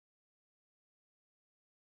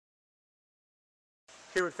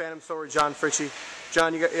Here with Phantom Story, John Fritsche.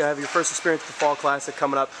 John, you have your first experience at the Fall Classic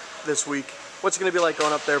coming up this week. What's it going to be like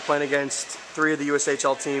going up there playing against 3 of the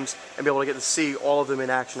USHL teams and be able to get to see all of them in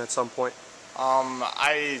action at some point?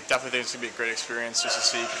 I definitely think it's going to be a great experience just to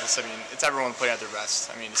see, because it's everyone playing at their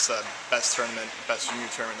best. It's the best tournament, best junior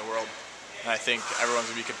tournament in the world, and I think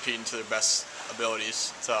everyone's going to be competing to their best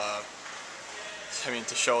abilities to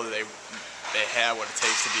show that they have what it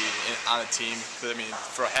takes to be on a team. Because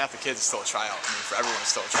for half the kids, it's still a tryout. For everyone,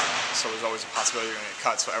 it's still a tryout. So there's always a possibility they're going to get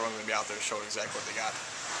cut. So everyone's going to be out there to show exactly what they got.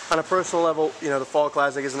 On a personal level, the Fall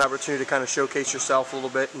Classic is an opportunity to kind of showcase yourself a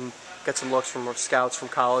little bit and get some looks from scouts from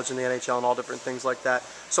college and the NHL and all different things like that.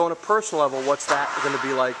 So on a personal level, what's that going to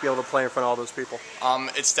be like, be able to play in front of all those people?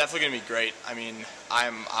 It's definitely going to be great.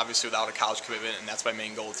 I'm obviously without a college commitment, and that's my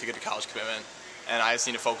main goal, to get a college commitment. And I just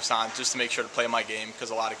need to focus on just to make sure to play my game, because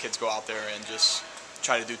a lot of kids go out there and just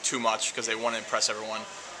try to do too much because they want to impress everyone.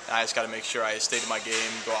 And I just got to make sure I stay to my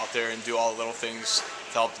game, go out there and do all the little things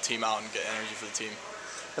to help the team out and get energy for the team.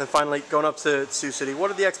 And finally, going up to Sioux City, what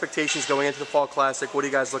are the expectations going into the Fall Classic? What are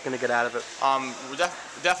you guys looking to get out of it? We're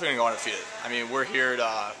definitely going to go undefeated. We're here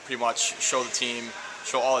to pretty much show the team,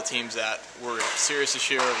 show all the teams that we're serious this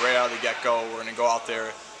year, right out of the get-go. We're going to go out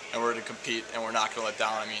there and we're going to compete, and we're not going to let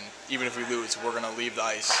down. Even if we lose, we're going to leave the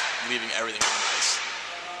ice, leaving everything on the ice.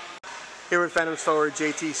 Here with Phantom Story,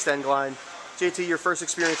 JT Stenglein. JT, your first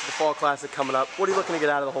experience at the Fall Classic coming up. What are you looking to get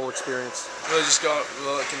out of the whole experience? Really just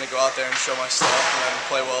looking to go out there and show my stuff and then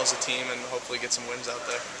play well as a team and hopefully get some wins out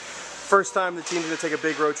there. First time the team's going to take a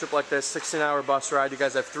big road trip like this, 16-hour bus ride. You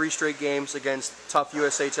guys have 3 straight games against tough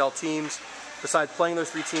USHL teams. Besides playing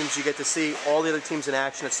those 3 teams, you get to see all the other teams in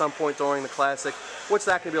action at some point during the Classic. What's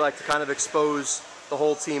that going to be like to kind of expose the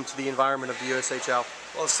whole team to the environment of the USHL?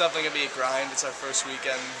 Well, it's definitely going to be a grind. It's our first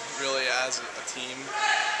weekend really as a team.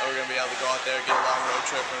 We're going to be able to go out there, get a long road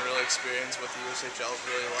trip, and really experience what the USHL is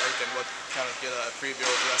really like and what kind of get a preview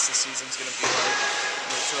of the rest of the season is going to be like.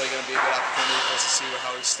 And it's really going to be a good opportunity for us to see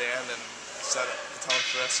how we stand and set the tone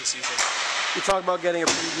for the rest of the season. You talk about getting a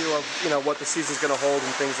preview of what the season's going to hold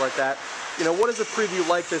and things like that. What does a preview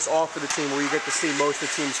like this offer the team where you get to see most of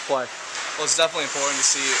the teams play? Well, it's definitely important to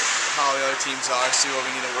see how the other teams are, see what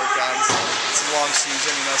we need to work on. It's a long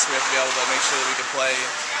season, so we have to be able to make sure that we can play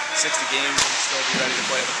 60 games and still be ready to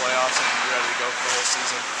play in the playoffs and be ready to go for the whole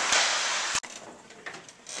season.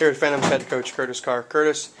 Here at Phantom's head coach, Carr.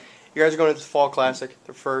 Curtis, you guys are going into the Fall Classic,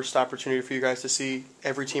 the first opportunity for you guys to see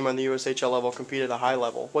every team on the USHL level compete at a high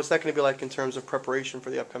level. What's that going to be like in terms of preparation for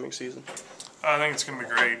the upcoming season? I think it's going to be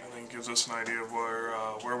great. I think it gives us an idea of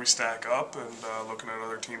where we stack up, and looking at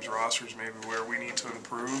other teams' rosters, maybe where we need to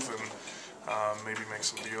improve, and maybe make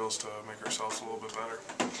some deals to make ourselves a little bit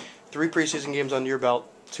better. 3 preseason games under your belt,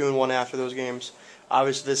 2-1 after those games.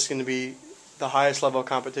 Obviously, this is going to be the highest level of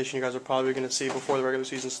competition you guys are probably going to see before the regular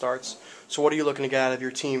season starts. So what are you looking to get out of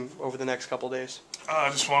your team over the next couple of days?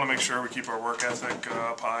 I just want to make sure we keep our work ethic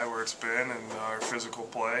up high where it's been, and our physical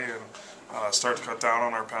play, and start to cut down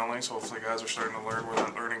on our penalties. Hopefully guys are starting to learn where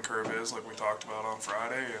that learning curve is, like we talked about on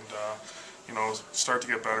Friday, and start to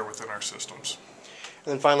get better within our systems.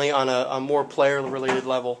 And then finally, on a more player-related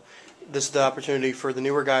level, this is the opportunity for the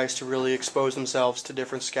newer guys to really expose themselves to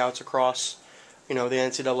different scouts across the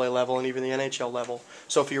NCAA level and even the NHL level.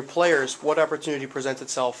 So for your players, what opportunity presents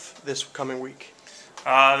itself this coming week?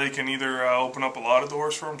 They can either open up a lot of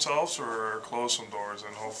doors for themselves or close some doors,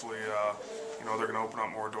 and hopefully they're going to open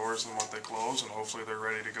up more doors than what they close, and hopefully they're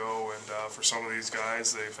ready to go. And for some of these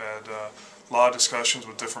guys, they've had a lot of discussions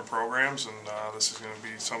with different programs, and this is going to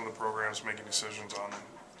be some of the programs making decisions on them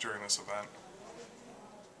during this event.